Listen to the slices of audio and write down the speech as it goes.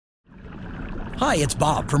Hi, it's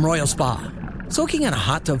Bob from Royal Spa. Soaking in a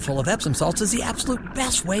hot tub full of Epsom salts is the absolute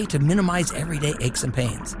best way to minimize everyday aches and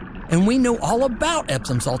pains. And we know all about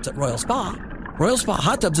Epsom salts at Royal Spa. Royal Spa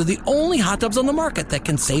hot tubs are the only hot tubs on the market that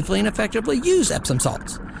can safely and effectively use Epsom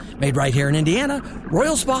salts. Made right here in Indiana,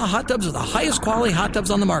 Royal Spa hot tubs are the highest quality hot tubs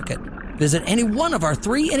on the market. Visit any one of our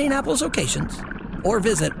 3 Indianapolis locations or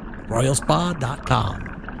visit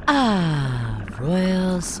royalspa.com. Ah,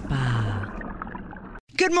 Royal Spa.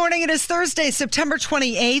 Good morning. It is Thursday, September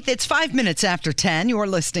 28th. It's 5 minutes after 10. You're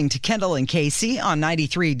listening to Kendall and Casey on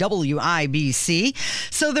 93 WIBC.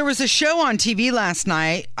 So there was a show on TV last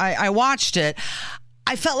night. I watched it.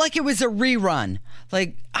 I felt like it was a rerun.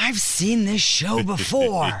 Like, I've seen this show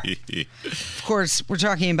before. Of course, we're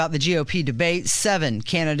talking about the GOP debate. 7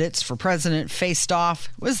 candidates for president faced off.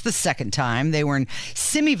 It was the second time. They were in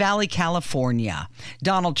Simi Valley, California.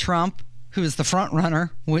 Donald Trump, who is the front runner,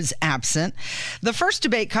 was absent. The first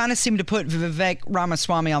debate kind of seemed to put Vivek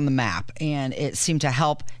Ramaswamy on the map, and it seemed to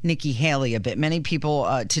help Nikki Haley a bit. Many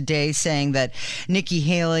people today saying that Nikki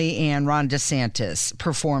Haley and Ron DeSantis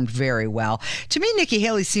performed very well. To me, Nikki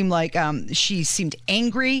Haley seemed like she seemed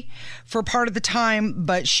angry for part of the time,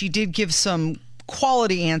 but she did give some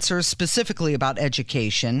quality answers, specifically about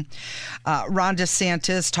education. Ron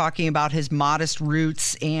DeSantis talking about his modest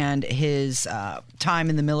roots and his time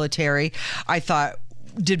in the military, I thought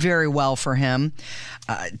did very well for him.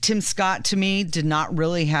 Tim Scott, to me, did not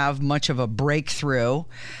really have much of a breakthrough.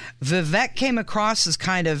 Vivek came across as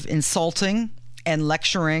kind of insulting and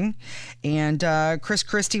lecturing. And Chris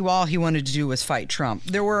Christie, all he wanted to do was fight Trump.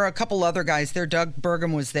 There were a couple other guys there. Doug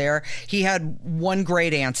Burgum was there. He had one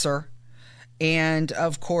great answer. And,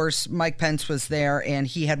 of course, Mike Pence was there, and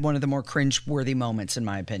he had one of the more cringe-worthy moments, in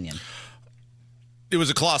my opinion. It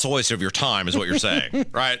was a colossal waste of your time, is what you're saying,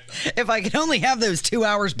 right? If I could only have those 2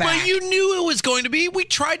 hours back. But you knew it was going to be. We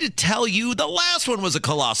tried to tell you the last one was a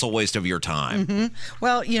colossal waste of your time. Mm-hmm.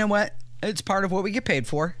 Well, you know what? It's part of what we get paid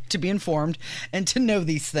for, to be informed and to know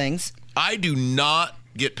these things. I do not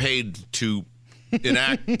get paid to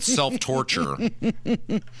enact self-torture.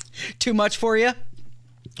 Too much for you?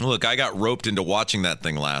 Look, I got roped into watching that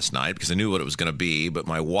thing last night because I knew what it was going to be, but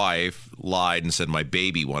my wife lied and said my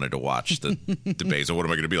baby wanted to watch the debate. So what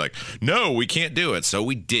am I going to be like? No, we can't do it. So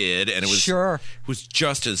we did, and it was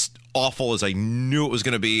just as awful as I knew it was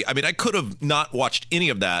going to be. I mean, I could have not watched any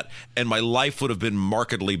of that, and my life would have been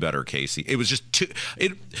markedly better, Casey. It was just too.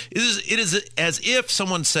 It is as if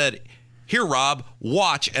someone said, "Here, Rob,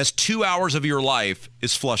 watch as 2 hours of your life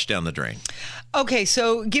is flushed down the drain." Okay,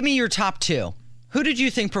 so give me your top 2. Who did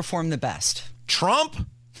you think performed the best? Trump?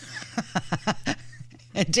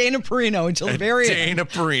 And Dana Perino until the very end. Dana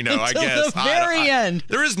Perino, I guess. Until the very end.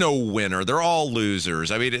 There is no winner. They're all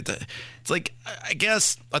losers. I mean, it's like, I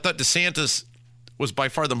guess I thought DeSantis was by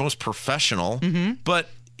far the most professional, but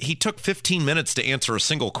he took 15 minutes to answer a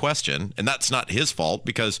single question, and that's not his fault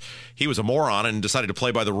because he was a moron and decided to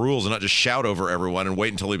play by the rules and not just shout over everyone and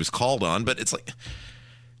wait until he was called on. But it's like,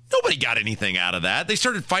 nobody got anything out of that. They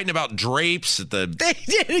started fighting about drapes at the... They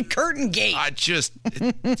did Curtain Gate. It just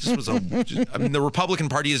was I mean, the Republican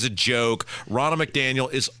Party is a joke. Ronna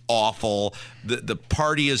McDaniel is awful. The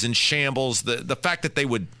party is in shambles. The fact that they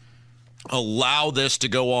would allow this to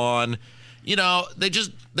go on, you know, they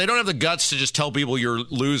don't have the guts to just tell people you're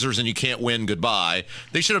losers and you can't win, goodbye.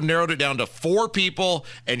 They should have narrowed it down to 4 people,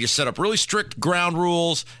 and you set up really strict ground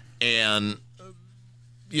rules. And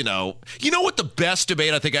you know what the best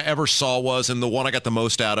debate I think I ever saw was, and the one I got the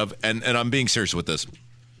most out of, and I'm being serious with this.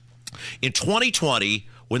 In 2020,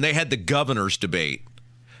 when they had the governor's debate,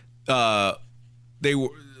 they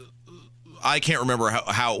were, I can't remember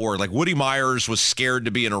how it worked. Like Woody Myers was scared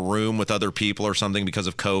to be in a room with other people or something because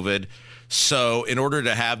of COVID. So in order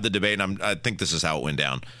to have the debate, and I think this is how it went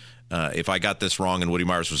down. If I got this wrong and Woody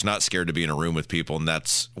Myers was not scared to be in a room with people, and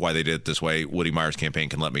that's why they did it this way, Woody Myers' campaign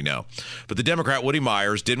can let me know. But the Democrat, Woody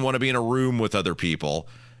Myers, didn't want to be in a room with other people.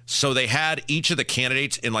 So they had each of the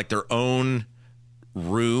candidates in like their own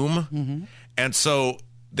room. Mm-hmm. And so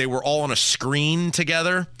they were all on a screen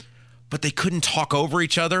together, but they couldn't talk over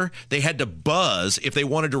each other. They had to buzz if they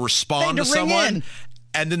wanted to respond to someone.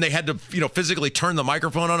 And then they had to, physically turn the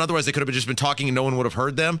microphone on. Otherwise, they could have just been talking and no one would have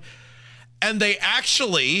heard them. And they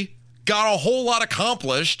actually got a whole lot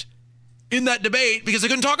accomplished in that debate because they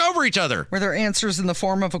couldn't talk over each other. Were there answers in the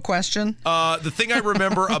form of a question? The thing I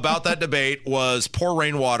remember about that debate was poor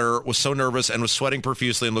Rainwater was so nervous and was sweating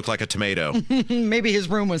profusely and looked like a tomato. Maybe his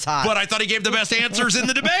room was hot. But I thought he gave the best answers in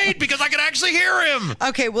the debate because I could actually hear him.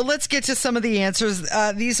 Okay, well, let's get to some of the answers.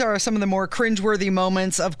 These are some of the more cringeworthy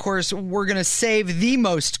moments. Of course, we're going to save the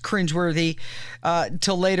most cringeworthy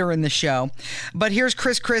till later in the show. But here's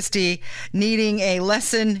Chris Christie needing a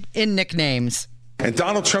lesson in nicknames. And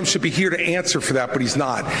Donald Trump should be here to answer for that, but he's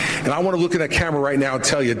not. And I want to look at that camera right now and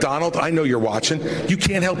tell you, Donald, I know you're watching. You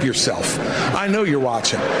can't help yourself. I know you're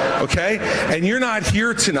watching, okay? And you're not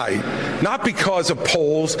here tonight, not because of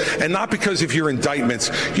polls and not because of your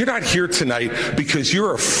indictments. You're not here tonight because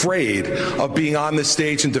you're afraid of being on the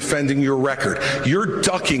stage and defending your record. You're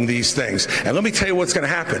ducking these things. And let me tell you what's going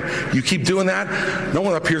to happen. You keep doing that, no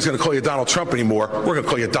one up here is going to call you Donald Trump anymore. We're going to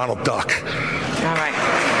call you Donald Duck. All right.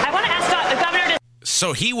 I want to ask the governor to...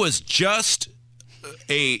 So he was just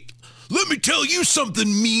let me tell you something,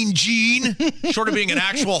 Mean Gene. Short of being an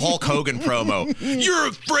actual Hulk Hogan promo. You're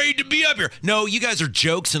afraid to be up here. No, you guys are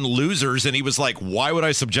jokes and losers. And he was like, why would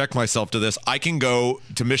I subject myself to this? I can go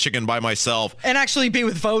to Michigan by myself. And actually be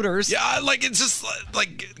with voters. Yeah, like it's just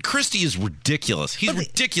like Christie is ridiculous. He's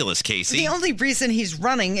ridiculous, Casey. The only reason he's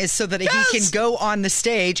running is so that he can go on the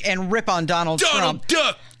stage and rip on Donald Trump.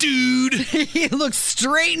 Duck, dude. He looked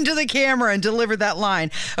straight into the camera and delivered that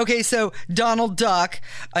line. Okay, so Donald Duck,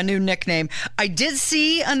 a new nickname. I did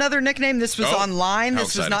see another nickname. This was online.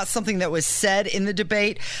 This was not something that was said in the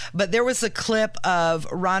debate, but there was a clip of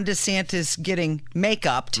Ron DeSantis getting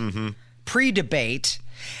make-upped pre-debate,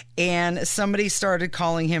 and somebody started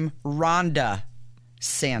calling him Rhonda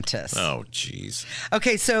Santis. Oh, jeez.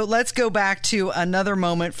 Okay, so let's go back to another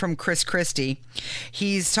moment from Chris Christie.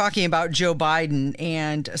 He's talking about Joe Biden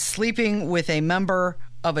and sleeping with a member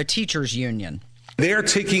of a teachers union. They are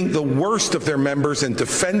taking the worst of their members and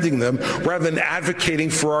defending them rather than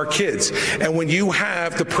advocating for our kids. And when you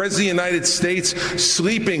have the President of the United States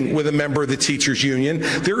sleeping with a member of the teachers union,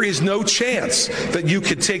 there is no chance that you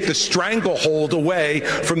could take the stranglehold away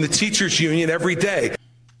from the teachers union every day.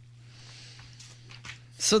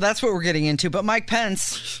 So that's what we're getting into. But Mike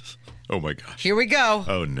Pence. Oh, my gosh. Here we go.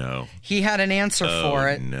 Oh, no. He had an answer for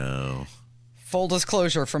it. Oh, no. Full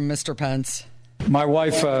disclosure from Mr. Pence. My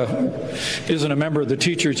wife isn't a member of the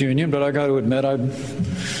teachers union, but I got to admit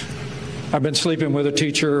I've been sleeping with a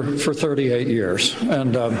teacher for 38 years.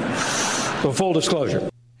 And full disclosure.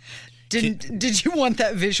 Did you want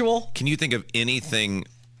that visual? Can you think of anything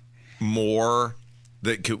more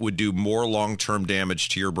that would do more long-term damage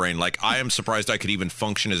to your brain? Like, I am surprised I could even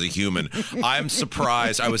function as a human. I'm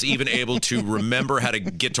surprised I was even able to remember how to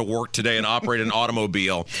get to work today and operate an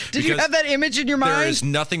automobile. Did you have that image in your mind? There is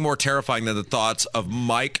nothing more terrifying than the thoughts of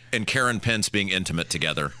Mike and Karen Pence being intimate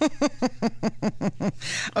together.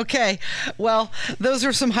 Okay, well, those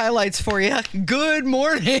are some highlights for you. Good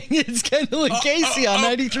morning. It's Kendall and Casey on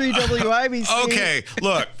 93 WIBC. Okay,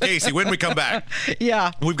 look, Casey, when we come back,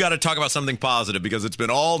 we've got to talk about something positive because it's been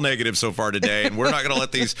all negative so far today, and we're not going to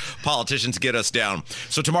let these politicians get us down.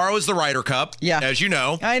 So tomorrow is the Ryder Cup, as you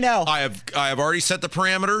know. I know. I have already set the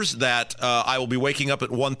parameters that I will be waking up at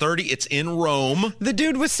 1:30. It's in Rome. The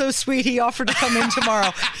dude was so sweet. He offered to come in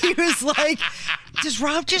tomorrow. He was like, does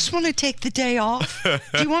Rob just want to take the day off?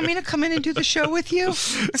 Do you want me to come in and do the show with you?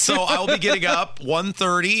 So I will be getting up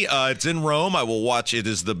 1:30. It's in Rome. I will watch. It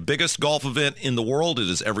is the biggest golf event in the world. It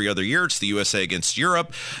is every other year. It's the USA against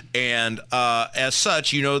Europe. And as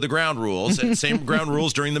such, you know the ground rules. And same ground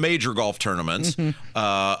rules during the major golf tournaments.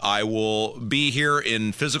 I will be here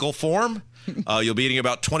in physical form. You'll be eating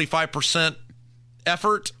about 25%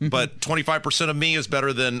 effort, but 25% of me is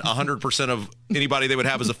better than 100% of anybody they would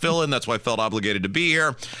have as a fill-in. That's why I felt obligated to be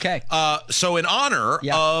here. Okay. So in honor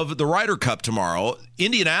of the Ryder Cup tomorrow,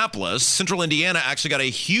 Indianapolis, Central Indiana, actually got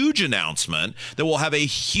a huge announcement that will have a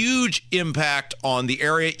huge impact on the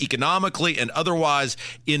area economically and otherwise,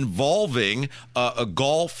 involving a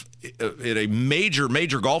golf in a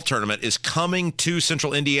major golf tournament is coming to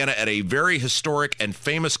Central Indiana at a very historic and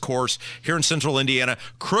famous course here in Central Indiana.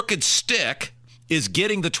 Crooked Stick is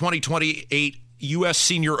getting the 2028 U.S.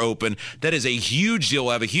 Senior Open. That is a huge deal.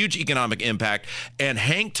 Will have a huge economic impact. And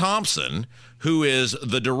Hank Thompson, who is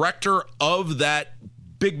the director of that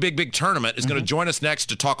big tournament, is going to join us next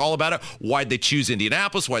to talk all about it. Why'd they choose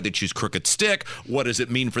Indianapolis? Why'd they choose Crooked Stick? What does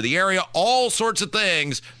it mean for the area? All sorts of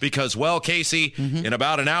things. Because, well, Casey, in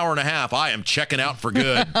about an hour and a half, I am checking out for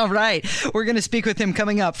good. All right. We're going to speak with him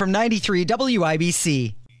coming up from 93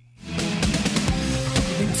 WIBC.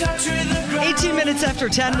 18 minutes after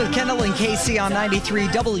 10 with Kendall and Casey on 93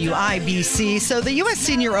 WIBC. So the U.S.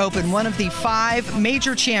 Senior Open, one of the 5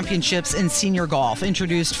 major championships in senior golf,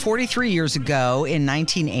 introduced 43 years ago in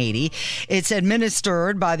 1980. It's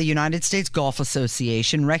administered by the United States Golf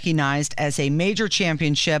Association, recognized as a major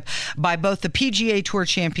championship by both the PGA Tour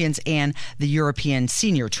champions and the European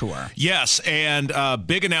Senior Tour. Yes, and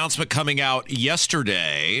big announcement coming out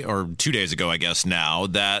yesterday, or 2 days ago, I guess now,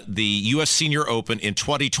 that the U.S. Senior Open in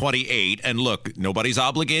 2028, and look, nobody's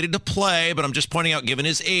obligated to play, but I'm just pointing out, given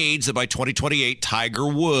his age, that by 2028, Tiger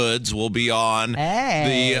Woods will be on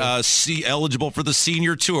eligible for the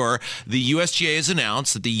Senior Tour. The USGA has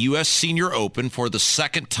announced that the U.S. Senior Open for the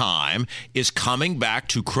second time is coming back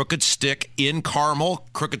to Crooked Stick in Carmel.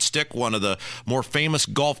 Crooked Stick, one of the more famous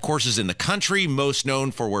golf courses in the country, most known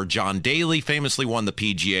for where John Daly famously won the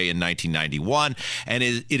PGA in 1991, and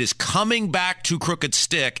it is coming back to Crooked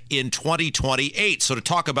Stick in 2028. So to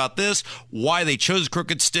talk about this, why they chose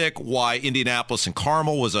Crooked Stick, why Indianapolis and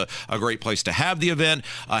Carmel was a great place to have the event.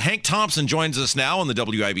 Hank Thompson joins us now on the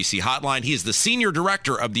WIBC hotline. He is the senior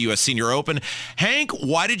director of the U.S. Senior Open. Hank,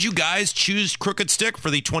 why did you guys choose Crooked Stick for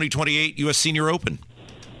the 2028 U.S. Senior Open?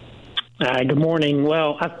 Good morning.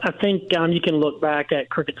 Well, I think you can look back at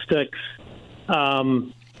Crooked Stick's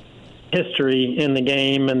history in the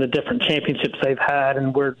game and the different championships they've had,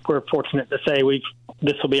 and we're fortunate to say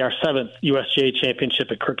this will be our 7th USGA championship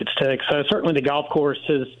at Crooked Stick. So certainly the golf course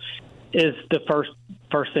is the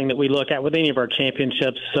first thing that we look at with any of our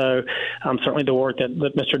championships. So certainly the work that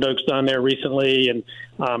Mr. Doak's done there recently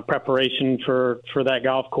and preparation for that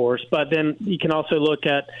golf course. But then you can also look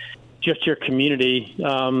at just your community.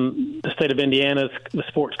 The state of Indiana's the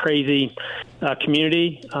sports crazy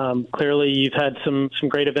community. Clearly, you've had some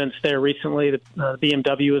great events there recently. The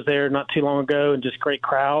BMW was there not too long ago, and just great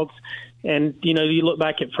crowds. And, you look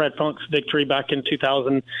back at Fred Funk's victory back in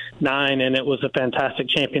 2009, and it was a fantastic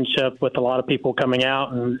championship with a lot of people coming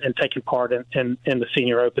out and taking part in the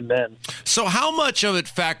Senior Open then. So how much of it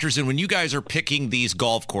factors in when you guys are picking these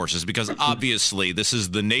golf courses? Because obviously this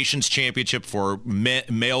is the nation's championship for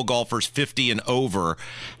male golfers 50 and over.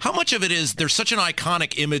 How much of it is there's such an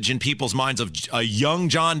iconic image in people's minds of a young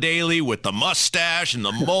John Daly with the mustache and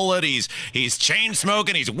the mullet? He's chain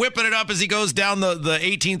smoking. He's whipping it up as he goes down the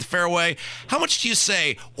 18th fairway. How much do you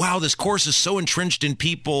say, wow, this course is so entrenched in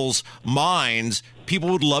people's minds, people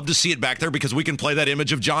would love to see it back there because we can play that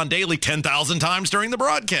image of John Daly 10,000 times during the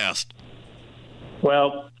broadcast?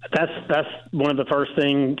 Well, that's one of the first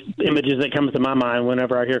images that comes to my mind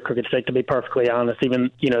whenever I hear Crooked Stick, to be perfectly honest,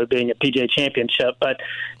 even, being a PGA championship. But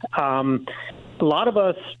a lot of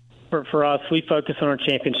us, for us, we focus on our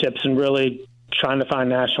championships and really trying to find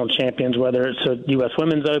national champions, whether it's a U.S.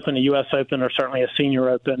 Women's Open, a U.S. Open, or certainly a Senior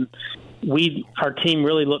Open. Our team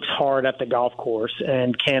really looks hard at the golf course,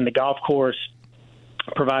 and can the golf course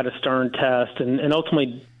provide a stern test and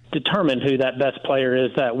ultimately determine who that best player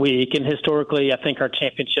is that week. And historically, I think our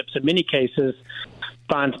championships in many cases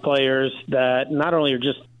finds players that not only are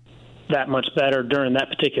just that much better during that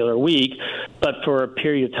particular week, but for a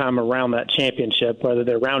period of time around that championship, whether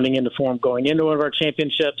they're rounding into form going into one of our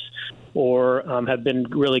championships or have been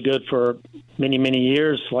really good for many, many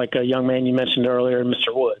years, like a young man you mentioned earlier,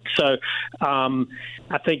 Mr. Wood. So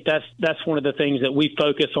I think that's one of the things that we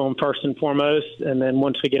focus on first and foremost. And then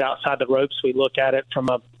once we get outside the ropes, we look at it from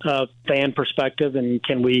a fan perspective, and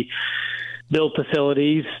can we build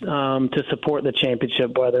facilities to support the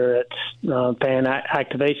championship, whether it's fan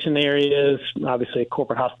activation areas, obviously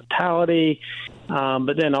corporate hospitality,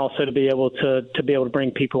 but then also to be able to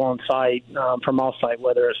bring people on site from off site,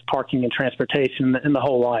 whether it's parking and transportation and the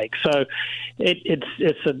whole like. So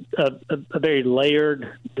it's a very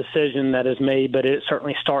layered decision that is made, but it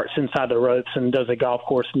certainly starts inside the ropes. And does a golf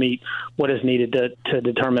course meet what is needed to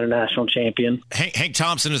determine a national champion? Hank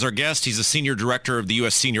Thompson is our guest. He's the senior director of the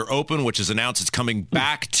U.S. Senior Open, which is announced it's coming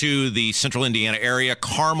back to the central Indiana area,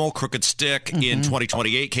 Carmel, Crooked Stick in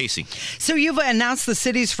 2028. Casey. So you've announced the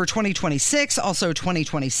cities for 2026, also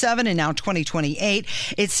 2027, and now 2028.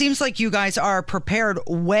 It seems like you guys are prepared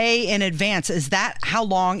way in advance. Is that how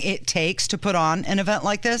long it takes to put on an event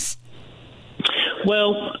like this?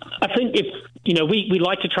 Well, I think we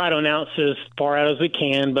like to try to announce as far out as we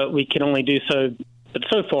can, but we can only do so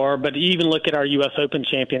far. But you even look at our U.S. Open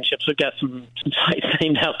championships, we've got some sites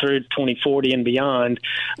named out through 2040 and beyond.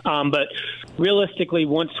 But realistically,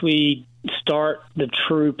 once we start the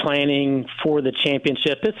true planning for the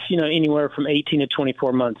championship, it's anywhere from 18 to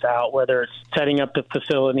 24 months out, whether it's setting up the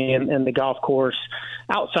facility and the golf course,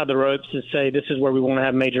 outside the ropes to say this is where we want to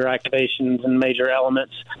have major activations and major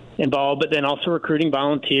elements involved, but then also recruiting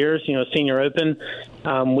volunteers. Senior Open,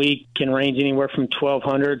 we can range anywhere from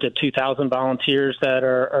 1,200 to 2,000 volunteers that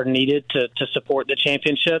are needed to support the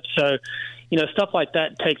championship. So, stuff like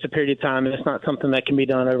that takes a period of time, and it's not something that can be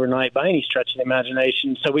done overnight by any stretch of the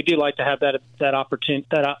imagination. So we do like to have that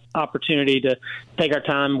opportunity to take our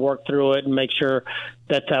time, work through it, and make sure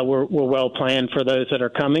that we're well planned for those that are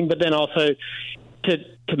coming. But then also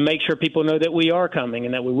to make sure people know that we are coming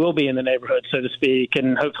and that we will be in the neighborhood, so to speak,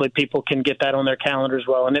 and hopefully people can get that on their calendars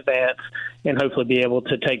well in advance and hopefully be able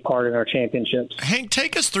to take part in our championships. Hank,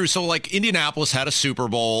 take us through. So, like, Indianapolis had a Super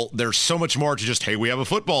Bowl. There's so much more to just, hey, we have a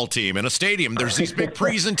football team and a stadium. There's these big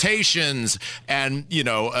presentations. And,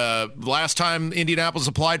 last time Indianapolis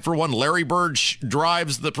applied for one, Larry Bird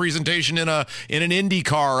drives the presentation in an Indy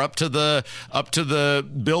car up to the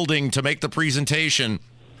building to make the presentation.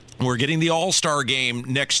 We're getting the All-Star game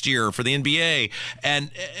next year for the NBA.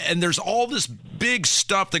 And there's all this big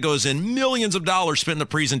stuff that goes in, millions of dollars spent in the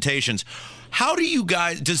presentations. How do you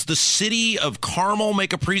guys, does the city of Carmel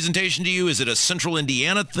make a presentation to you? Is it a central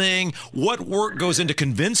Indiana thing? What work goes into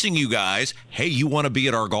convincing you guys, hey, you want to be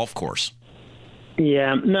at our golf course?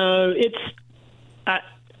 Yeah, no,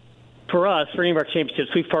 for us, for any of our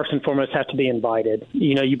championships, we first and foremost have to be invited.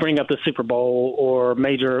 You bring up the Super Bowl or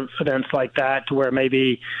major events like that to where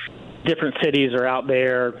maybe different cities are out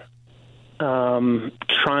there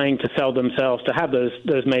trying to sell themselves to have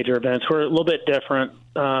those major events. We're a little bit different.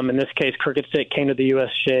 In this case, Crooked Stick came to the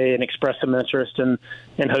USGA and expressed some interest in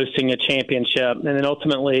hosting a championship. And then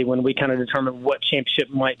ultimately, when we kind of determined what championship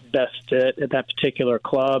might best fit at that particular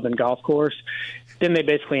club and golf course, then they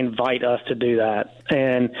basically invite us to do that.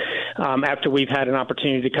 And after we've had an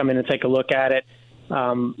opportunity to come in and take a look at it,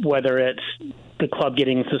 whether it's the club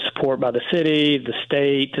getting some support by the city, the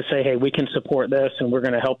state, to say, hey, we can support this and we're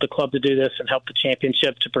going to help the club to do this and help the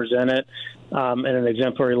championship to present it at an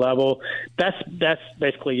exemplary level. That's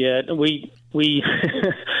basically it. We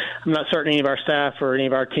I'm not certain any of our staff or any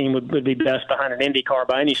of our team would be best behind an Indy car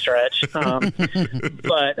by any stretch.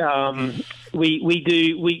 But we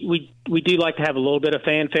do like to have a little bit of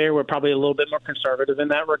fanfare. We're probably a little bit more conservative in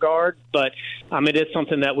that regard, but it is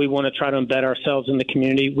something that we want to try to embed ourselves in the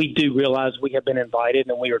community. We do realize we have been invited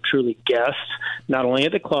and we are truly guests, not only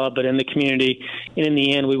at the club, but in the community. And in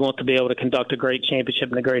the end, we want to be able to conduct a great championship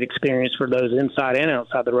and a great experience for those inside and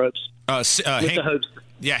outside the ropes. The hopes.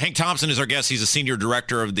 Yeah, Hank Thompson is our guest. He's a senior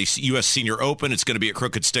director of the U.S. Senior Open. It's going to be at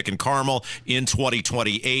Crooked Stick in Carmel in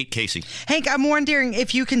 2028. Casey. Hank, I'm wondering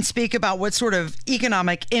if you can speak about what sort of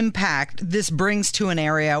economic impact this brings to an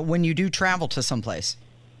area when you do travel to someplace.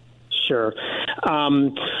 Sure. I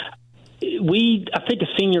think a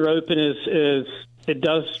Senior Open it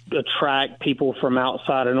does attract people from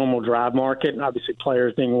outside a normal drive market, and obviously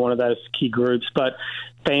players being one of those key groups, but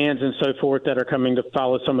fans and so forth that are coming to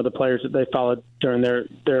follow some of the players that they followed during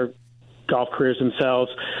their golf careers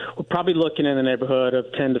themselves. We're probably looking in the neighborhood of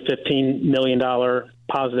 $10 to $15 million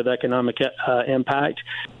positive economic impact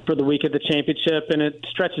for the week of the championship, and it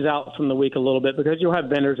stretches out from the week a little bit because you'll have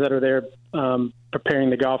vendors that are there preparing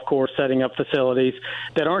the golf course, setting up facilities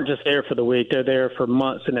that aren't just there for the week. They're there for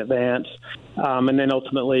months in advance, and then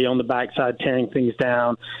ultimately on the backside tearing things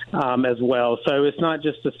down as well. So it's not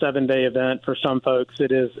just a 7-day event for some folks.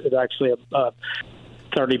 It's actually a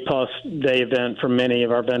 30-plus day event for many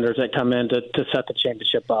of our vendors that come in to set the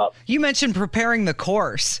championship up. You mentioned preparing the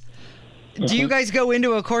course. Do you guys go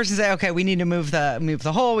into a course and say, okay, we need to move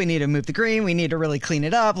the hole, we need to move the green, we need to really clean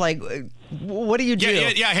it up? Like, what do you do?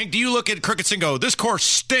 Yeah, Hank, do you look at Crooked and go, this course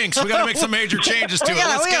stinks, we got to make some major changes to it,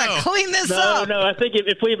 let's we gotta clean this up. No, I think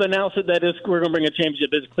if we've announced it that we're going to bring a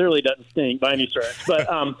championship, it clearly doesn't stink by any stretch. But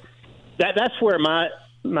that's where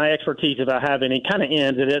my expertise, if I have any, kind of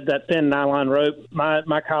ends at that thin nylon rope.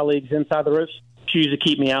 My colleagues inside the ropes choose to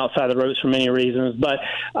keep me outside the ropes for many reasons. But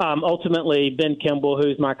ultimately, Ben Kimball,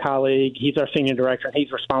 who's my colleague, he's our senior director, and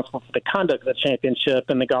he's responsible for the conduct of the championship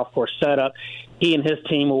and the golf course setup. He and his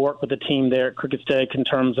team will work with the team there at Crooked Stick in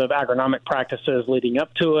terms of agronomic practices leading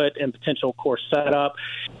up to it and potential course setup.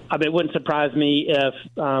 It wouldn't surprise me if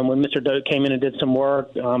when Mr. Doak came in and did some work,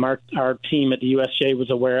 our team at the USGA was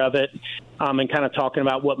aware of it and kind of talking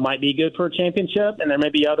about what might be good for a championship. And there may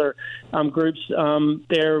be other groups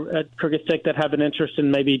there at Crooked Stick that have an interest in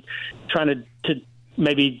maybe trying to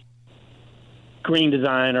maybe green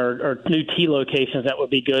design or new tee locations that would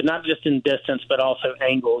be good, not just in distance, but also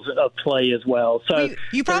angles of play as well. So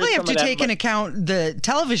you probably have to take into account the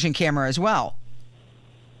television camera as well.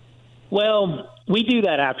 Well, we do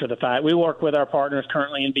that after the fact. We work with our partners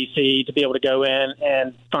currently in BC to be able to go in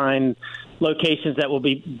and find locations that will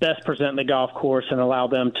be best present the golf course and allow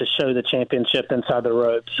them to show the championship inside the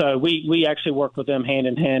road. So we actually work with them hand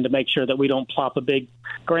in hand to make sure that we don't plop a big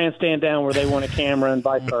grandstand down where they want a camera and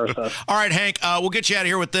vice versa. All right, Hank, we'll get you out of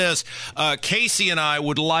here with this. Casey and I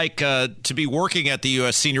would like to be working at the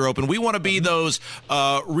U.S. Senior Open. We want to be those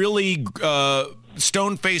really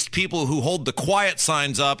stone-faced people who hold the quiet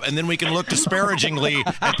signs up, and then we can look disparagingly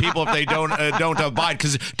at people if they don't abide.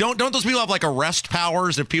 Because don't those people have like arrest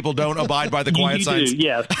powers if people don't abide by the quiet signs? Do,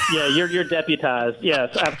 yes. Yeah, you're deputized.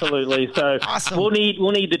 Yes, absolutely. So awesome. we'll need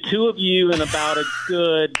the two of you and about a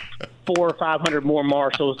good 400 or 500 more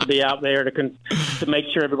marshals to be out there to make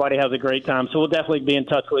sure everybody has a great time. So we'll definitely be in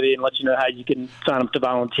touch with you and let you know how you can sign up to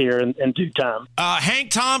volunteer in due time.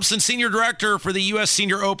 Hank Thompson, Senior Director for the U.S.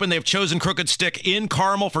 Senior Open. They've chosen Crooked Stick in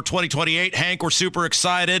Carmel for 2028. Hank, we're super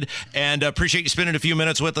excited and appreciate you spending a few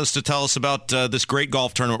minutes with us to tell us about this great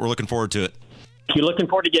golf tournament. We're looking forward to it. You're looking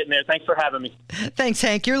forward to getting there. Thanks for having me. Thanks,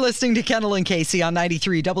 Hank. You're listening to Kendall and Casey on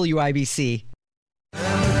 93 WIBC.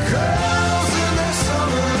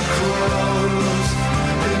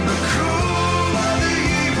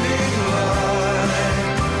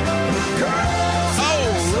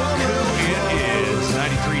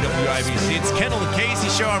 It's Kendall and Casey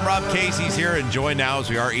show. I'm Rob Casey's here, and joined now as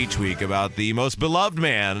we are each week about the most beloved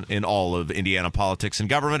man in all of Indiana politics and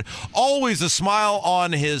government. Always a smile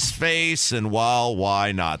on his face, and well,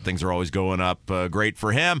 why not? Things are always going up great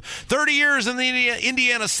for him. 30 years in the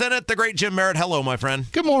Indiana Senate, the great Jim Merritt. Hello, my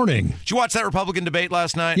friend. Good morning. Did you watch that Republican debate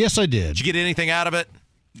last night? Yes, I did. Did you get anything out of it?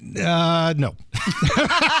 No.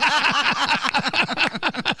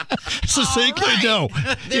 Succinctly, right. No.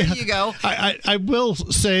 There you go. I will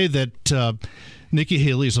say that Nikki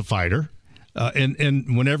Haley's a fighter,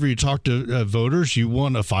 and whenever you talk to voters, you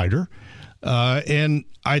want a fighter. And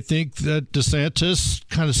I think that DeSantis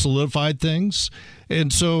kind of solidified things,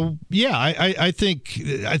 and so yeah, I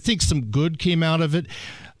think some good came out of it.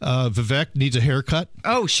 Vivek needs a haircut.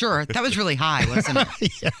 Oh, sure. That was really high, wasn't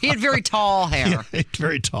it? Yeah. He had very tall hair. Yeah,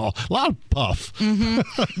 very tall. A lot of puff.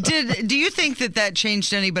 Mm-hmm. Do you think that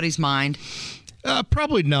changed anybody's mind?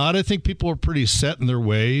 Probably not. I think people are pretty set in their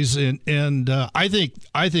ways, and I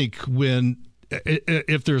think when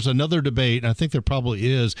if there's another debate, and I think there probably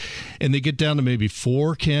is, and they get down to maybe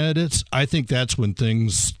 4 candidates, I think that's when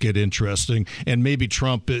things get interesting, and maybe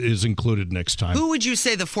Trump is included next time. Who would you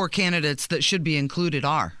say the 4 candidates that should be included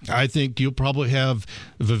are? I think you'll probably have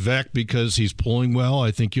Vivek because he's polling well.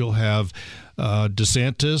 I think you'll have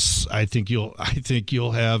DeSantis. I think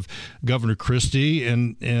you'll have Governor Christie,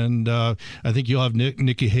 and I think you'll have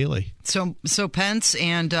Nikki Haley. So Pence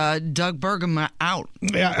and Doug Burgum out.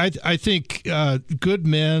 Yeah, I think good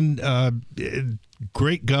men,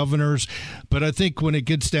 great governors, but I think when it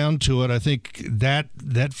gets down to it, I think that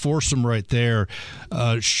foursome right there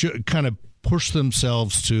should kind of push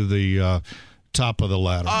themselves to the top of the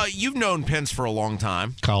ladder. You've known Pence for a long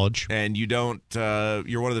time. College. And you don't,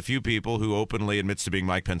 you're one of the few people who openly admits to being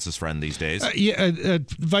Mike Pence's friend these days.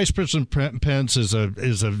 Vice President Pence is a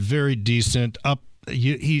very decent,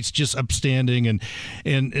 he's just upstanding,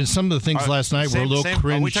 and some of the things last night were a little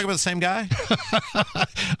cringe. Are we talking about the same guy?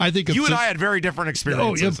 I think you and I had very different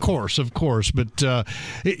experiences. Oh, of course, but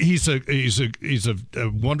he's a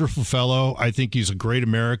wonderful fellow. I think he's a great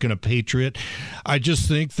American, a patriot. I just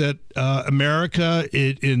think that America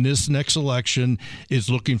in this next election is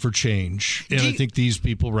looking for change, and I think these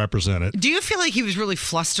people represent it. Do you feel like he was really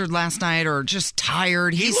flustered last night, or just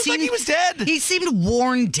tired? He looked like he was dead. He seemed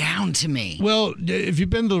worn down to me. Well, if you've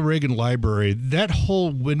been to the Reagan Library, that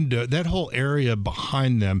whole window, that whole area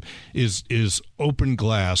behind them is open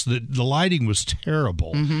glass. The lighting was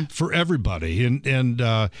terrible for everybody, and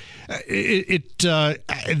the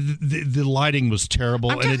lighting was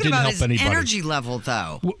terrible, and it didn't help anybody. His energy level,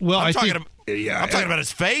 though. Well, I'm talking about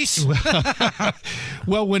his face.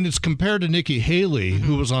 Well, when it's compared to Nikki Haley,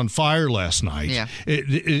 who was on fire last night,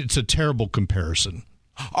 it's a terrible comparison.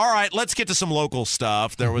 All right, let's get to some local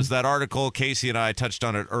stuff. There was that article, Casey and I touched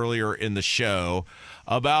on it earlier in the show,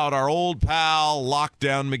 about our old pal,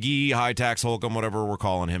 Lockdown McGee, High Tax Holcomb, whatever we're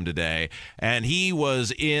calling him today. And he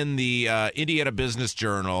was in the Indiana Business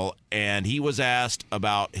Journal, and he was asked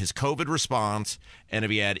about his COVID response and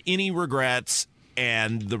if he had any regrets.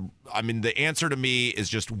 And the answer to me is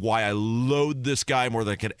just why I loathe this guy more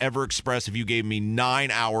than I could ever express if you gave me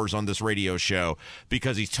 9 hours on this radio show,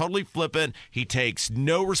 because he's totally flippant. He takes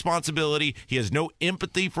no responsibility. He has no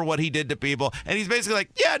empathy for what he did to people. And he's basically like,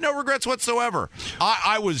 yeah, no regrets whatsoever.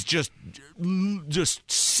 I was just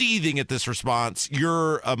just seething at this response.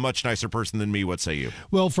 You're a much nicer person than me. What say you?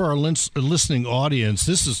 Well, for our listening audience,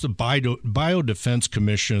 this is the Biodefense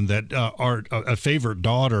Commission that a favorite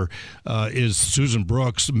daughter is Susan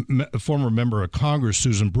Brooks, a former member of Congress,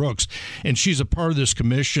 Susan Brooks, and she's a part of this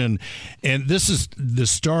commission. And this is the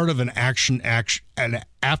start of an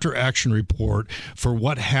after-action report for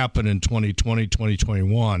what happened in 2020,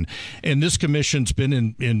 2021. And this commission's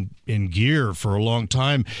been in gear for a long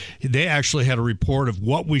time. They actually had a report of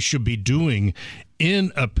what we should be doing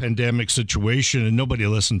in a pandemic situation, and nobody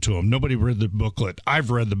listened to them. Nobody read the booklet.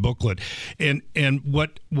 I've read the booklet. And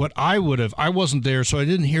what I would have, I wasn't there, so I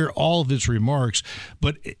didn't hear all of his remarks,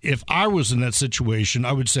 but if I was in that situation,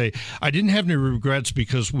 I would say I didn't have any regrets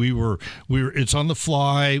because we were it's on the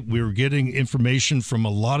fly. We were getting information from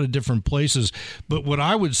a lot of different places. But what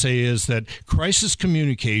I would say is that crisis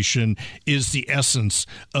communication is the essence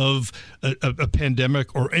of a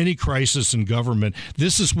pandemic or any crisis in government.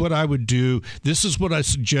 This is what I would do. This is what I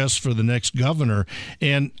suggest for the next governor.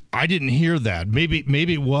 And I didn't hear that. Maybe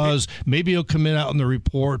it'll come out in the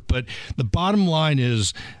report. But the bottom line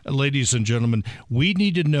is, ladies and gentlemen, we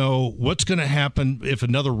need to know what's going to happen if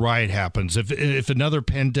another riot happens, if another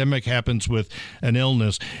pandemic happens with an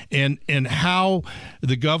illness, and how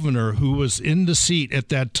the governor who was in the seat at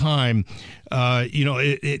that time,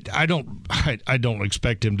 I don't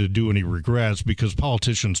expect him to do any regrets because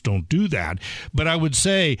politicians don't do that. But I would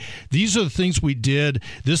say these are the things we did.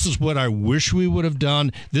 This is what I wish we would have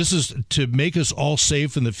done. This is to make us all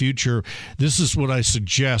safe in the future. This is what I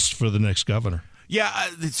suggest for the next governor. Yeah.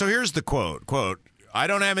 So here's the quote. I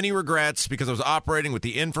don't have any regrets because I was operating with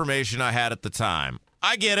the information I had at the time.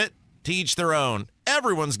 I get it. To each their own.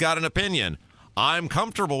 Everyone's got an opinion. I'm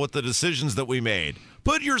comfortable with the decisions that we made.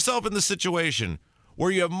 Put yourself in the situation where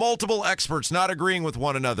you have multiple experts not agreeing with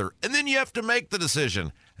one another, and then you have to make the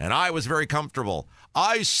decision. And I was very comfortable.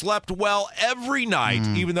 I slept well every night,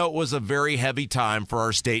 even though it was a very heavy time for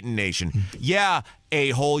our state and nation. Yeah,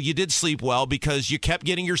 a-hole, you did sleep well because you kept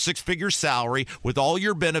getting your six-figure salary with all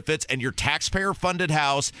your benefits and your taxpayer-funded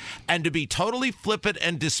house. And to be totally flippant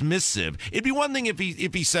and dismissive, it'd be one thing if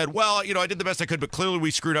he said, well, I did the best I could, but clearly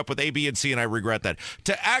we screwed up with A, B, and C, and I regret that.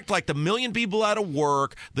 To act like the million people out of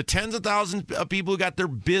work, the tens of thousands of people who got their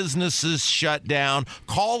businesses shut down,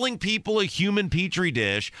 calling people a human petri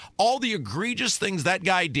dish, all the egregious things that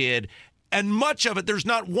guy did. And much of it, there's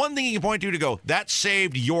not one thing he can point to go, that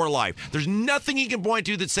saved your life. There's nothing he can point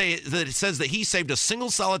to that says that he saved a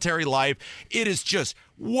single solitary life. It is just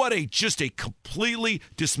just a completely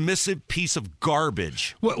dismissive piece of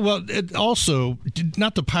garbage. Well, it also,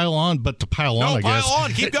 not to pile on, but to pile on, I guess. No, pile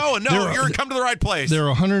on. Keep going. No, you're come to the right place. There are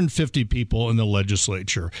 150 people in the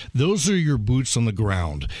legislature. Those are your boots on the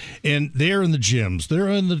ground. And they're in the gyms. They're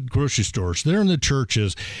in the grocery stores. They're in the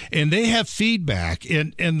churches. And they have feedback.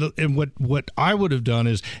 And what I would have done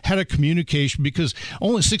is had a communication, because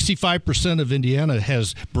only 65% of Indiana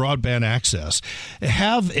has broadband access.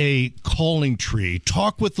 Have a calling tree.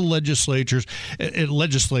 Talk with the legislators and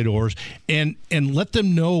let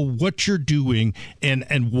them know what you're doing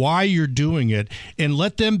and why you're doing it, and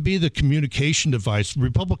let them be the communication device,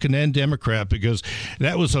 Republican and Democrat, because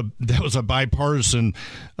that was a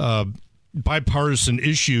bipartisan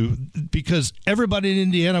issue, because everybody in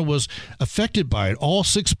Indiana was affected by it. All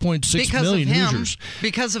 6.6 million users.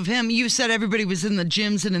 Because of him, you said everybody was in the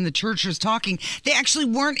gyms and in the churches talking. They actually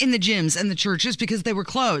weren't in the gyms and the churches because they were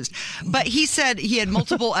closed. But he said he had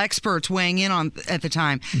multiple experts weighing in on at the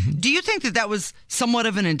time. Mm-hmm. Do you think that was somewhat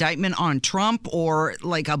of an indictment on Trump, or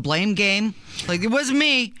like a blame game? Like, it wasn't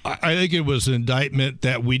me. I think it was an indictment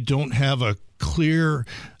that we don't have a clear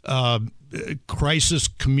crisis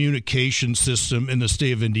communication system in the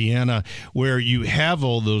state of Indiana, where you have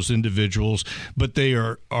all those individuals, but they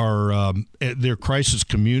are they're crisis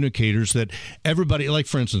communicators that everybody, like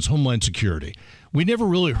for instance, Homeland Security. We never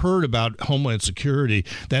really heard about Homeland Security,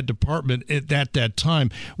 that department at that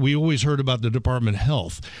time. We always heard about the Department of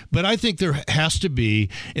Health. But I think there has to be,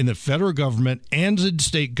 in the federal government and in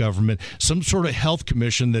state government, some sort of health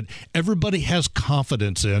commission that everybody has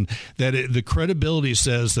confidence in, that the credibility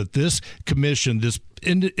says that this commission, this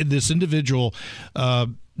individual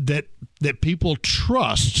that people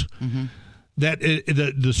trust, mm-hmm. that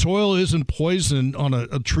the soil isn't poisoned on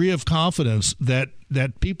a tree of confidence, that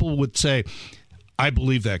people would say, I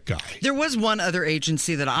believe that guy. There was one other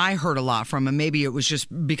agency that I heard a lot from, and maybe it was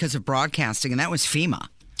just because of broadcasting, and that was FEMA.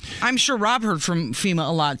 I'm sure Rob heard from FEMA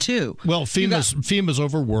a lot too. Well, FEMA's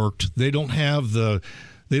overworked. They don't have the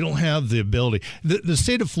They don't have the ability. The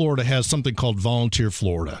state of Florida has something called Volunteer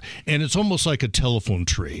Florida, and it's almost like a telephone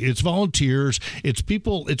tree. It's volunteers, it's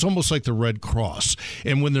people, it's almost like the Red Cross.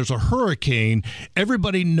 And when there's a hurricane,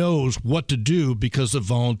 everybody knows what to do because of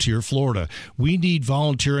Volunteer Florida. We need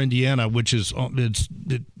Volunteer Indiana, which is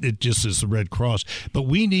it just is the Red Cross. But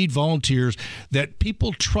we need volunteers that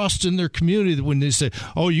people trust in their community. That when they say,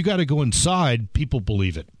 "Oh, you got to go inside," people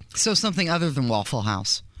believe it. So something other than Waffle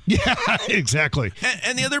House. Yeah, exactly.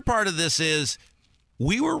 And the other part of this is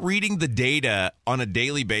we were reading the data on a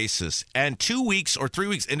daily basis, and 2 weeks or 3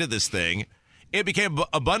 weeks into this thing, it became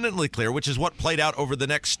abundantly clear, which is what played out over the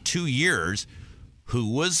next 2 years,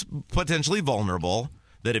 who was potentially vulnerable,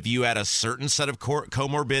 that if you had a certain set of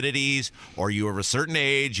comorbidities or you were of a certain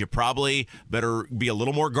age, you probably better be a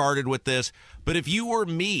little more guarded with this. But if you were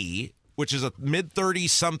me, which is a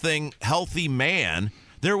mid-30-something healthy man,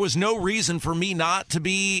 there was no reason for me not to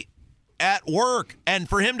be at work and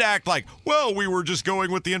for him to act like, well, we were just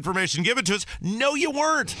going with the information given to us. No, you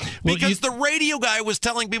weren't. Because the radio guy was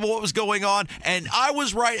telling people what was going on, and I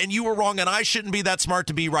was right and you were wrong, and I shouldn't be that smart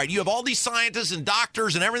to be right. You have all these scientists and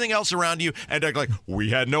doctors and everything else around you, and act like,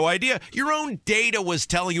 we had no idea. Your own data was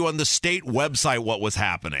telling you on the state website what was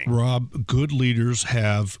happening. Rob, good leaders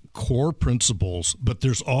have core principles, but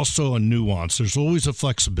there's also a nuance. There's always a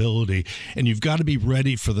flexibility, and you've got to be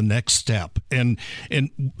ready for the next step. And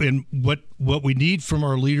what we need from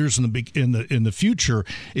our leaders in the future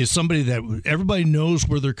is somebody that everybody knows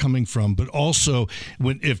where they're coming from, but also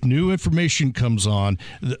if new information comes on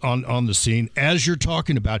the scene, as you're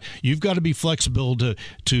talking about, you've got to be flexible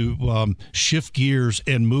to shift gears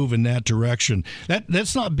and move in that direction.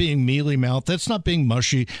 That's not being mealy-mouthed. That's not being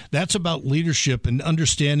mushy. That's about leadership and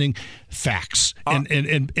understanding facts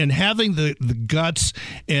and having the guts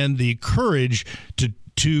and the courage to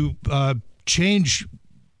change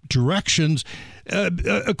directions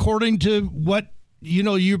according to what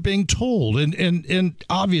you're being told, and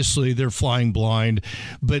obviously they're flying blind,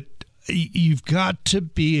 but you've got to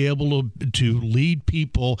be able to lead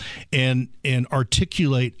people and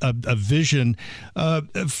articulate a vision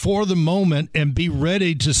for the moment and be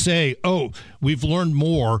ready to say, oh, we've learned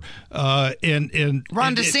more. And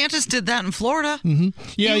Ron DeSantis did that in Florida. Mm-hmm.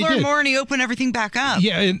 Yeah, he learned more and he opened everything back up.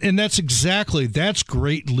 Yeah, and that's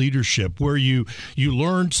great leadership, where you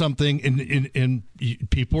learn something and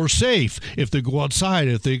people are safe if they go outside,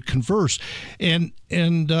 if they converse, and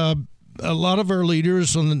a lot of our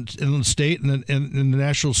leaders in the state and the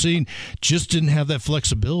national scene just didn't have that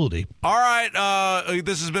flexibility. All right.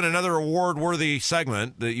 This has been another award-worthy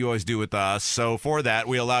segment that you always do with us. So for that,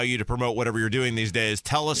 we allow you to promote whatever you're doing these days.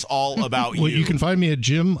 Tell us all about you. Well, you can find me at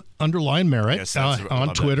Jim_Merritt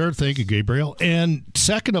on Twitter. Thank you, Gabriel. And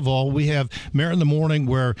second of all, we have Merritt in the Morning,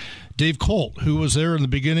 where Dave Colt, who was there in the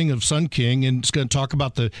beginning of Sun King, and is going to talk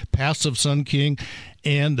about the past of Sun King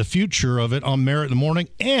and the future of it on Merritt in the Morning.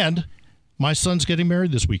 And my son's getting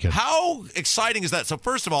married this weekend. How exciting is that? So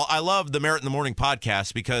first of all, I love the Merritt in the Morning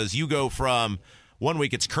podcast, because you go from 1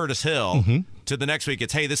 week it's Curtis Hill to the next week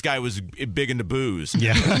it's, hey, this guy was big into booze.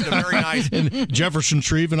 Yeah. Very nice. And Jefferson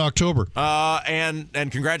Shreve in October. And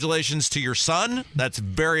congratulations to your son. That's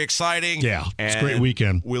very exciting. Yeah, it's a great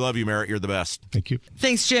weekend. We love you, Merritt. You're the best. Thank you.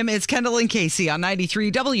 Thanks, Jim. It's Kendall and Casey on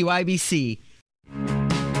 93 WIBC.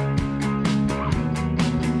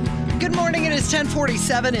 Good morning. It is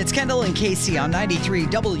 10:47. It's Kendall and Casey on 93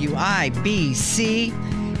 WIBC.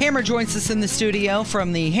 Hammer joins us in the studio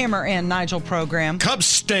from the Hammer and Nigel program. Cubs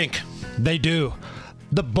stink. They do.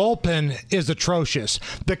 The bullpen is atrocious.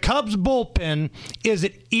 The Cubs bullpen, is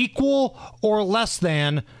it equal or less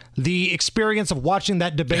than the experience of watching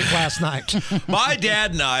that debate last night? My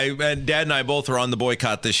dad and I both are on the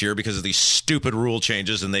boycott this year because of these stupid rule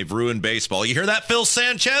changes, and they've ruined baseball. You hear that, Phil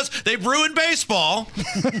Sanchez? They've ruined baseball.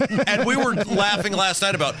 And we were laughing last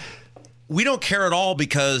night about, we don't care at all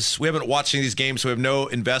because we haven't watched any of these games, so we have no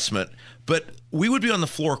investment. But we would be on the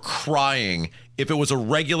floor crying if it was a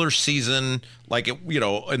regular season, like it,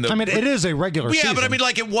 it is a regular season. Yeah, but I mean,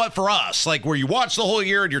 like it what for us, like where you watch the whole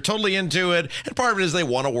year and you're totally into it. And part of it is they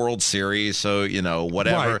won a World Series, so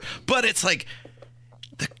whatever. Right. But it's like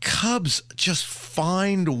the Cubs just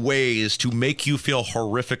find ways to make you feel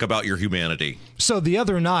horrific about your humanity. So the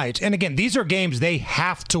other night, and again, these are games they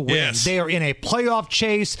have to win. Yes. They are in a playoff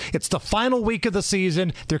chase. It's the final week of the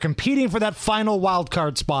season. They're competing for that final wild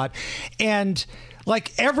card spot. And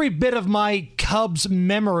like every bit of my Cubs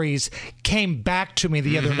memories came back to me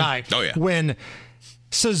the other night. Oh, yeah. When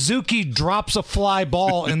Suzuki drops a fly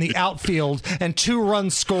ball in the outfield and 2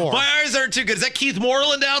 runs score. My eyes aren't too good. Is that Keith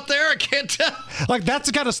Moreland out there? I can't tell. Like, that's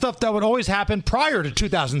the kind of stuff that would always happen prior to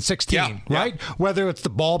 2016, right? Yeah. Whether it's the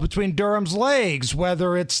ball between Durham's legs,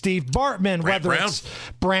 whether it's Steve Bartman, it's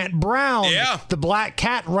Brant Brown, the black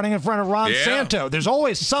cat running in front of Ron Santo. There's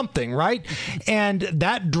always something, right? And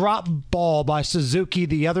that drop ball by Suzuki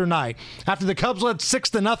the other night, after the Cubs led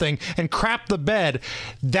 6-0 and crapped the bed,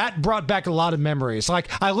 that brought back a lot of memories. Like,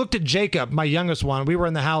 I looked at Jacob, my youngest one. We were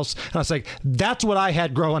in the house, and I was like, that's what I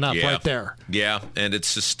had growing up right there. Yeah, and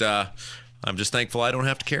it's just, I'm just thankful I don't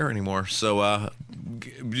have to care anymore. So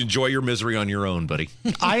enjoy your misery on your own, buddy.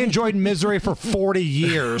 I enjoyed misery for 40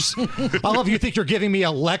 years. I love you think you're giving me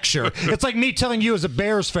a lecture. It's like me telling you as a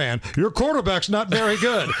Bears fan, your quarterback's not very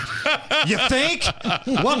good. You think?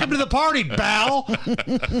 Welcome to the party, Bal.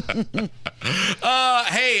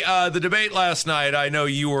 Hey, the debate last night, I know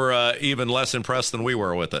you were even less impressed than we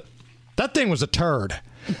were with it. That thing was a turd.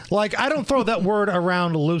 Like, I don't throw that word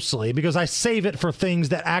around loosely because I save it for things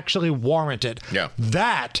that actually warrant it. Yeah.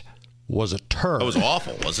 That was a turd. It was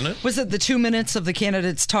awful, wasn't it? Was it the 2 minutes of the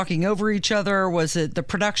candidates talking over each other? Was it the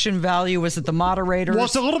production value? Was it the moderators? Well,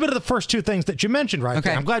 it's a little bit of the first 2 things that you mentioned right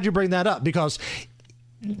there. I'm glad you bring that up because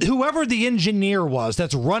whoever the engineer was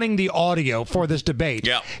that's running the audio for this debate,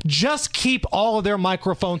 just keep all of their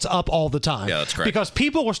microphones up all the time. Yeah, that's great. Because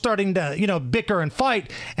people were starting to, bicker and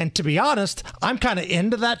fight. And to be honest, I'm kind of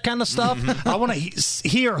into that kind of stuff. I want to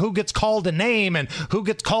hear who gets called a name and who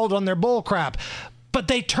gets called on their bull crap. But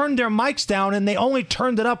they turned their mics down, and they only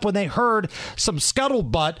turned it up when they heard some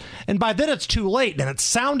scuttlebutt. And by then it's too late, and it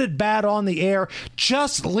sounded bad on the air.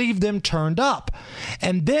 Just leave them turned up.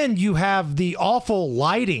 And then you have the awful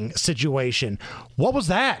lighting situation. What was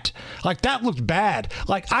that? Like, that looked bad.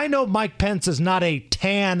 Like, I know Mike Pence is not a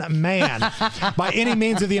tan man by any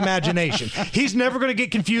means of the imagination. He's never going to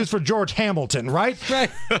get confused for George Hamilton, right?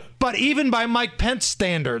 Right. But even by Mike Pence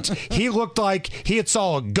standards, he looked like he had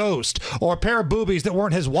saw a ghost or a pair of boobies that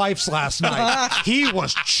weren't his wife's last night. He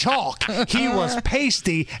was chalk. He was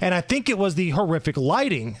pasty. And I think it was the horrific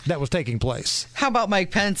lighting that was taking place. How about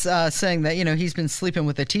Mike Pence saying that, he's been sleeping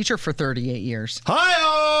with a teacher for 38 years?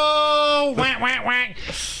 Hi-oh! Whack, whack, whack.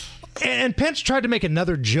 And Pence tried to make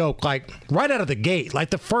another joke, like, right out of the gate. Like,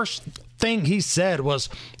 the first thing he said was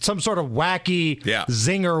some sort of wacky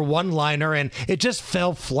zinger one-liner, and it just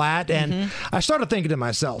fell flat. And I started thinking to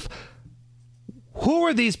myself, who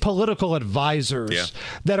are these political advisors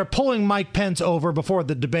that are pulling Mike Pence over before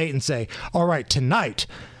the debate and say, all right, tonight,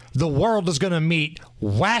 the world is going to meet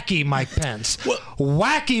wacky Mike Pence.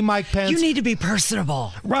 Wacky Mike Pence. You need to be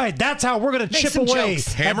personable. Right. That's how we're going to chip away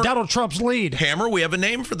at Donald Trump's lead. Hammer, we have a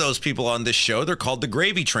name for those people on this show. They're called the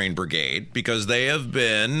Gravy Train Brigade because they have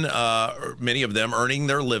been, many of them, earning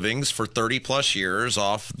their livings for 30-plus years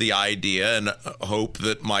off the idea and hope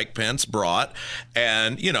that Mike Pence brought.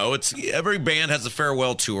 And, it's every band has a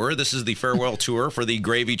farewell tour. This is the farewell tour for the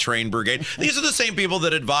Gravy Train Brigade. These are the same people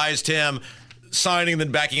that advised him signing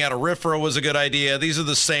then backing out of RFRA was a good idea. These are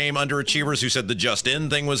the same underachievers who said the Just In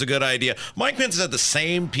thing was a good idea. Mike Pence has had the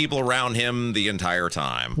same people around him the entire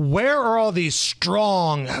time. Where are all these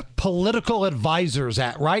strong political advisors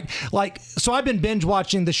at, right? Like, so I've been binge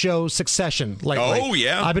watching the show Succession lately. Oh,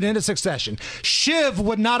 yeah. I've been into Succession. Shiv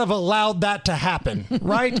would not have allowed that to happen,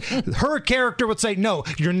 right? Her character would say, no,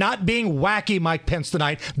 you're not being wacky, Mike Pence,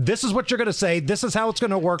 tonight. This is what you're going to say. This is how it's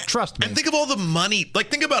going to work. Trust me. And think of all the money. Like,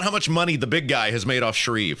 think about how much money the big guy has made off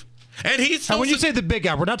Shreve. And he's when you say the big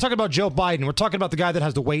guy, we're not talking about Joe Biden. We're talking about the guy that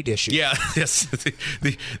has the weight issue. Yeah, yes.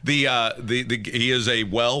 He is a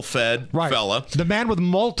well-fed fella. The man with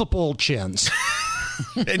multiple chins.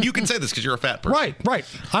 And you can say this because you're a fat person. Right.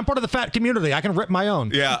 I'm part of the fat community. I can rip my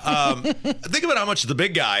own. Yeah. Think about how much the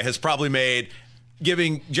big guy has probably made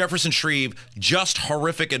giving Jefferson Shreve just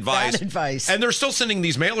horrific advice. Bad advice. And they're still sending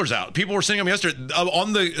these mailers out. People were sending them yesterday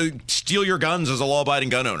on the steal your guns as a law-abiding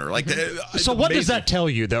gun owner. Like, so what does that tell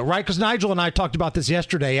you, though, right? Because Nigel and I talked about this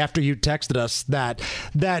yesterday after you texted us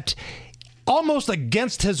that almost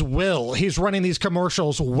against his will, he's running these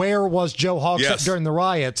commercials. Where was Joe Hogsett during the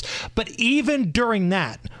riots? But even during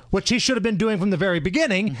that, which he should have been doing from the very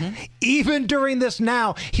beginning, even during this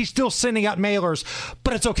now, he's still sending out mailers.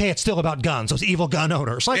 But it's okay. It's still about guns, those evil gun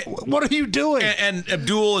owners. Like, what are you doing? And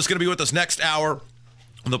Abdul is going to be with us next hour.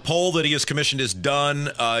 The poll that he has commissioned is done.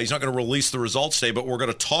 He's not going to release the results today, but we're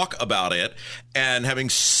going to talk about it. And having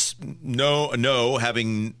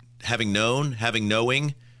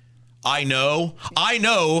knowing I know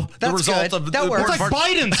the That's result good. of That the works. It's like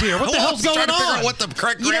Biden's here. What the hell's going trying to figure on? out what the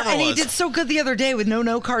correct grammar and he was. did so good the other day with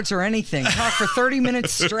no cards or anything. Talked for 30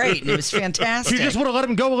 minutes straight, and it was fantastic. If you just would have let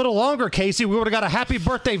him go a little longer, Casey, we would have got a happy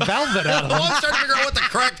birthday velvet out of him. I was trying to figure out what the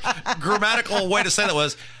correct grammatical way to say that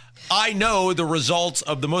was. I know the results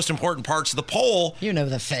of the most important parts of the poll. You know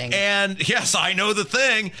the thing. And yes, I know the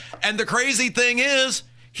thing. And the crazy thing is,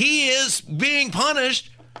 he is being punished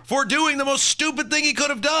for doing the most stupid thing he could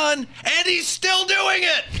have done, and he's still doing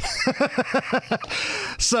it.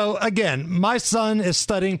 So, again, my son is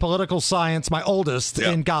studying political science, my oldest,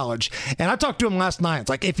 in college. And I talked to him last night. It's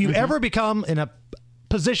like, if you ever become in a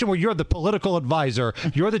position where you're the political advisor,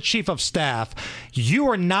 you're the chief of staff, you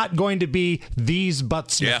are not going to be these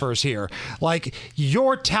butt sniffers here. Like,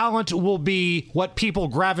 your talent will be what people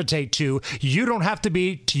gravitate to. You don't have to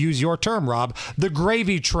be, to use your term, Rob, the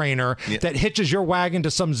gravy trainer that hitches your wagon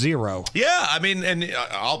to some zero. Yeah, I mean, and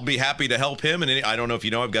I'll be happy to help him. And I don't know if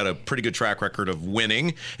you know, I've got a pretty good track record of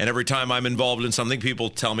winning. And every time I'm involved in something, people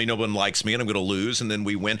tell me no one likes me and I'm going to lose, and then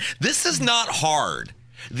we win. This is not hard.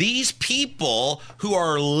 These people who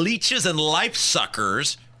are leeches and life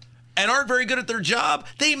suckers and aren't very good at their job,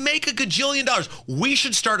 they make $1 gajillion. We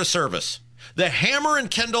should start a service. The Hammer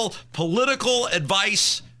and Kendall Political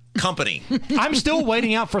Advice Company. I'm still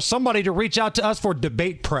waiting out for somebody to reach out to us for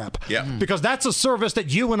debate prep. Yeah. Because that's a service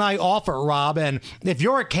that you and I offer, Rob. And if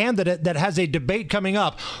you're a candidate that has a debate coming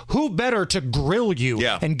up, who better to grill you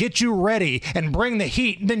and get you ready and bring the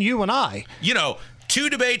heat than you and I? You know, 2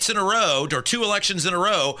 debates in a row, or 2 elections in a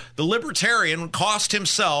row, the Libertarian cost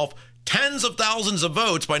himself tens of thousands of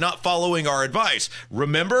votes by not following our advice.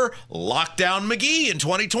 Remember Lockdown McGee in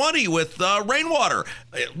 2020 with rainwater?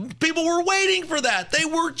 People were waiting for that. They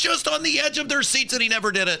were just on the edge of their seats and he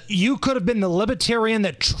never did it. You could have been the Libertarian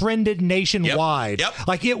that trended nationwide. Yep.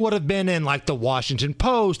 Like, it would have been in like the Washington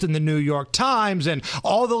Post and the New York Times, and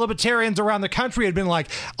all the Libertarians around the country had been like,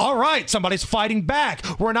 all right, somebody's fighting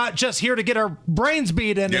back. We're not just here to get our brains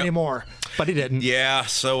beat in anymore. But he didn't. Yeah,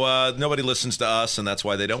 so nobody listens to us, and that's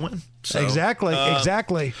why they don't win. So,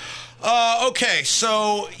 exactly. Okay,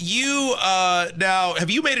 so you now have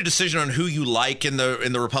you made a decision on who you like in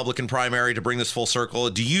the Republican primary to bring this full circle?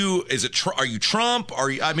 Are you Trump?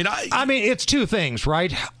 I mean, it's 2 things,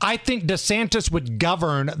 right? I think DeSantis would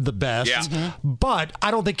govern the best, but I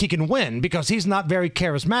don't think he can win because he's not very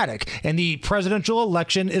charismatic, and the presidential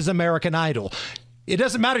election is American Idol. It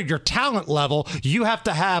doesn't matter your talent level. You have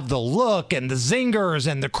to have the look and the zingers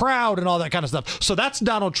and the crowd and all that kind of stuff. So that's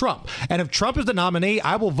Donald Trump. And if Trump is the nominee,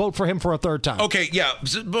 I will vote for him for a 3rd time. Okay, yeah.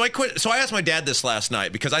 So I asked my dad this last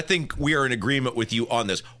night because I think we are in agreement with you on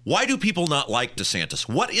this. Why do people not like DeSantis?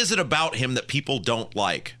 What is it about him that people don't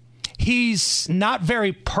like? He's not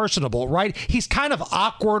very personable, right? He's kind of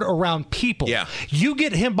awkward around people. Yeah. You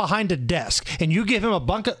get him behind a desk and you give him a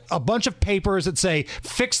bunch of papers that say,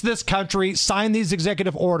 fix this country, sign these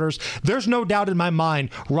executive orders. There's no doubt in my mind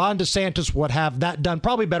Ron DeSantis would have that done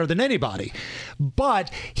probably better than anybody. But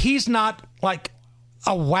he's not like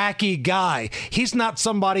a wacky guy. He's not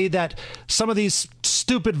somebody that some of these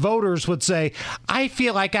stupid voters would say, I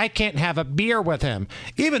feel like I can't have a beer with him.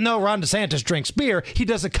 Even though Ron DeSantis drinks beer, he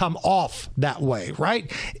doesn't come off that way,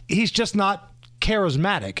 right? He's just not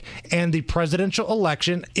charismatic. And the presidential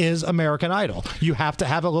election is American Idol. You have to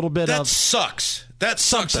have a little bit of... That sucks.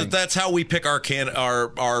 That's how we pick our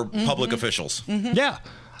public officials. Mm-hmm. Yeah.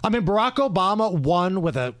 I mean, Barack Obama won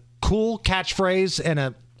with a cool catchphrase and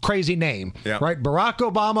a crazy name, right? Barack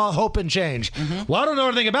Obama, hope and change. Well, I don't know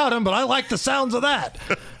anything about him, but I like the sounds of that.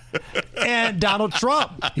 And Donald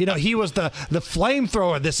Trump, he was the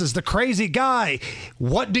flamethrower. This is the crazy guy.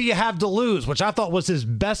 What do you have to lose? Which I thought was his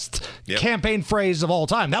best campaign phrase of all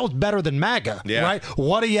time. That was better than MAGA, right?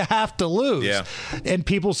 What do you have to lose? Yeah. And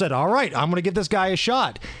people said, all right, I'm going to give this guy a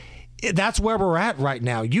shot. That's where we're at right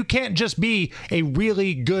now. You can't just be a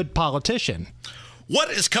really good politician. What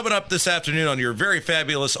is coming up this afternoon on your very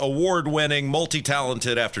fabulous, award-winning,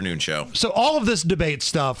 multi-talented afternoon show? So all of this debate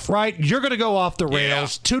stuff, right? You're going to go off the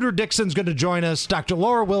rails. Tudor Dixon's going to join us, Dr.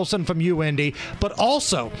 Laura Wilson from UIndy, but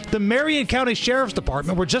also the Marion County Sheriff's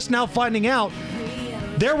Department. We're just now finding out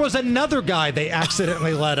there was another guy they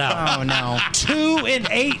accidentally let out. Oh, no. 2 in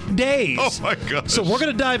 8 days. Oh, my gosh. So we're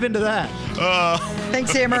going to dive into that.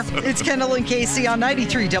 Thanks, Hammer. It's Kendall and Casey on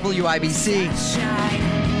 93 WIBC.